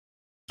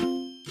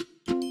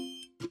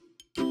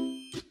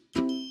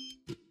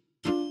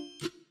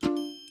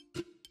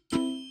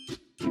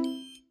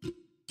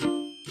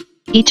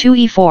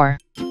e2 e4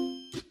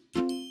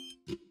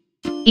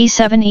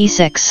 e7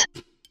 e6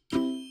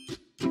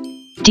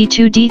 d2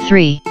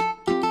 d3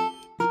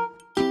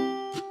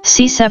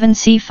 c7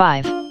 c5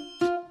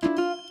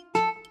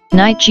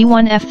 knight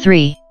g1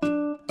 f3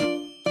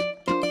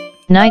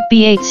 knight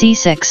b8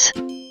 c6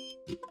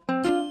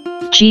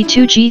 g2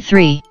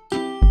 g3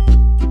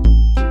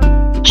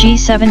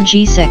 g7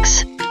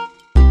 g6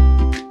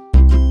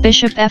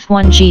 bishop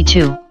f1 g2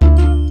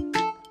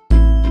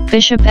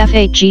 bishop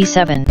f8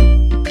 g7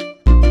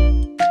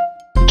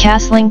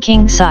 castling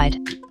king side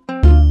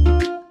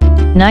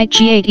knight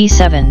g8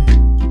 e7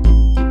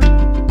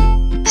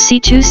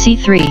 c2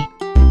 c3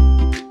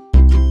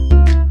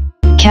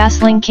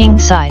 castling king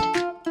side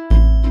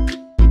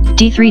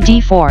d3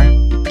 d4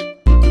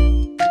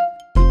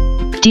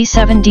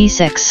 d7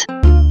 d6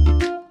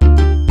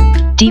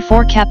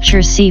 d4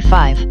 captures c5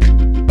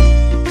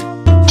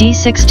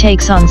 d6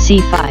 takes on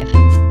c5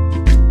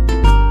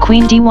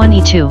 queen d1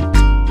 e2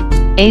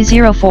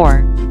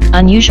 a04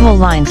 unusual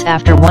lines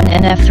after 1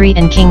 nf3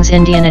 and king's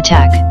Indian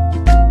attack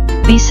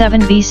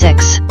b7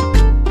 b6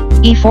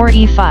 e4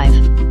 e5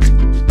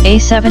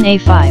 a7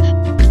 a5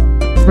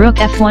 rook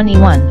f1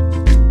 e1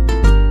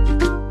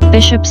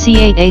 bishop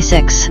c8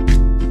 a6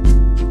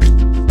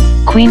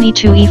 queen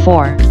e2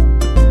 e4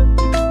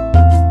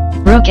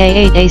 rook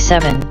a8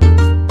 a7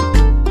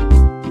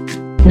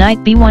 knight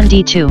b1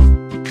 d2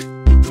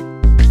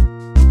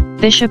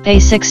 bishop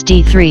a6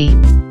 d3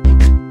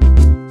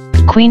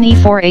 queen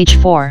e4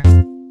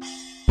 h4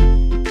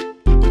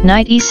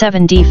 knight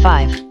e7 d5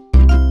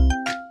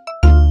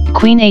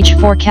 queen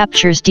h4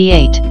 captures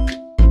d8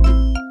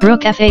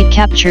 rook f8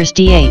 captures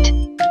d8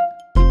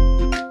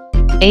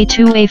 a2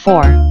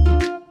 a4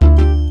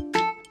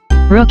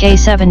 rook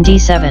a7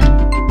 d7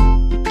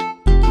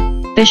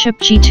 bishop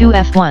g2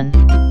 f1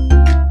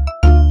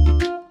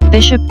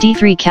 bishop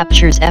d3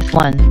 captures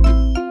f1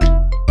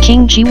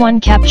 king g1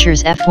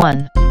 captures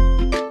f1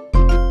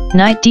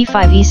 knight d5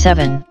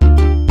 e7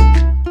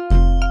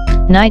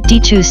 knight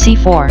d2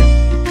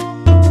 c4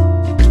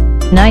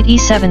 knight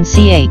e7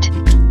 c8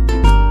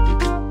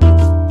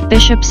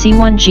 bishop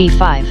c1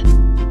 g5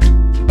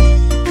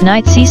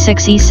 knight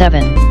c6 e7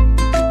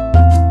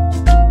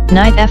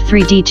 knight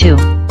f3 d2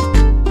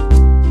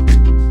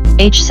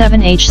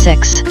 h7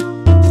 h6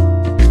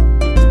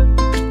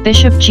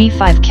 bishop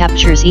g5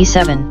 captures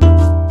e7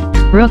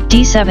 rook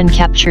d7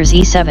 captures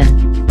e7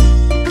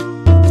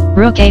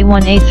 rook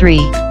a1 a3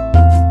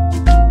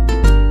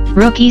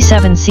 rook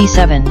e7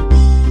 c7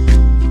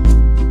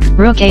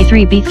 rook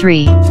a3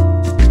 b3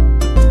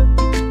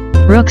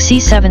 rook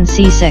c7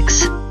 c6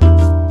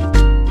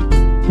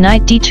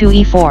 knight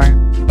d2 e4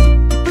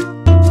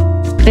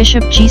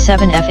 bishop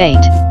g7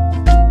 f8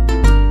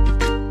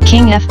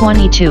 king f1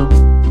 e2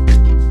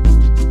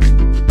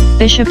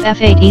 bishop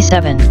f8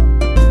 e7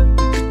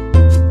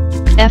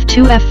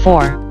 f2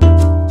 f4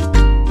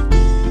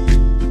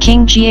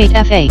 king g8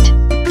 f8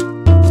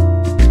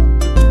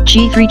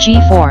 g3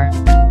 g4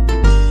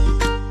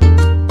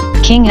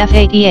 king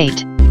f8 e8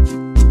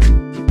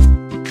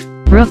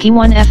 rook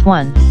e1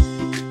 f1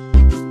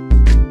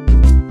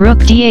 rook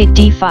d8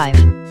 d5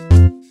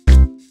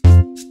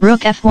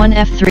 rook f1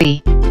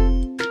 f3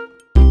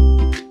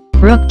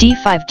 rook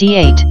d5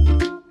 d8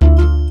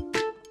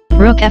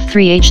 rook f3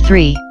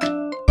 h3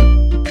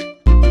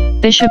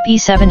 bishop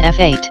e7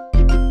 f8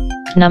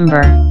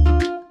 number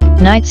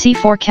knight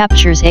c4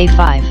 captures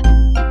a5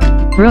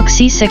 rook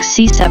c6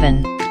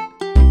 c7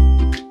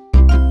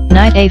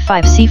 knight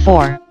a5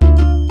 c4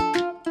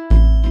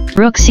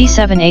 rook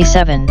c7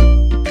 a7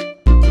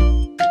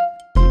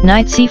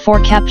 knight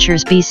c4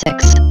 captures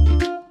b6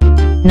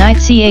 knight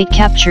c8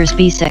 captures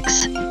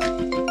b6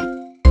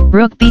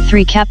 rook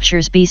b3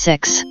 captures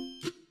b6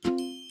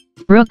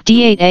 rook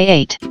d8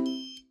 a8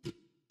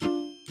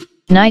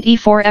 knight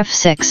e4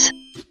 f6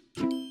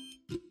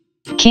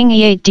 king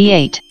e8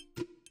 d8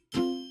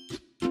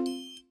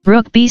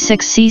 rook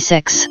b6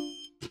 c6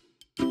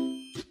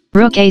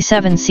 rook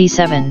a7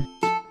 c7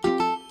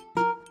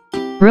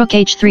 rook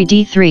h3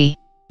 d3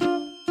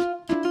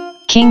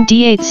 king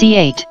d8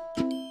 c8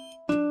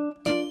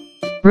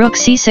 rook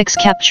c6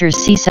 captures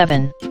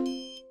c7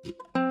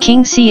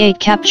 king c8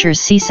 captures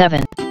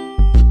c7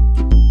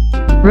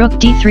 rook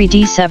d3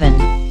 d7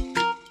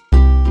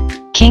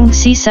 king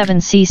c7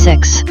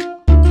 c6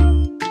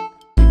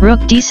 rook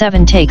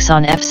d7 takes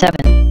on f7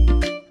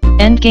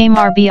 endgame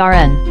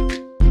RBRN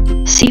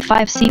c5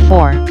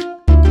 c4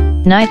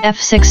 knight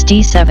f6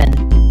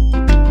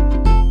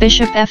 d7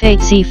 bishop f8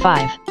 c5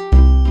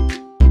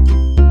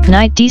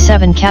 knight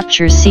d7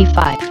 captures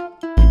c5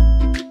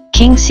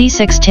 king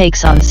c6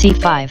 takes on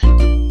c5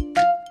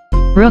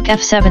 rook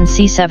f7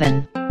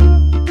 c7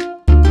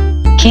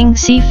 king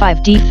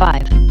c5 d5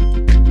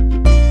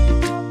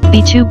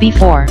 b2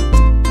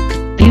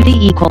 b4 beauty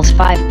equals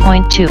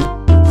 5.2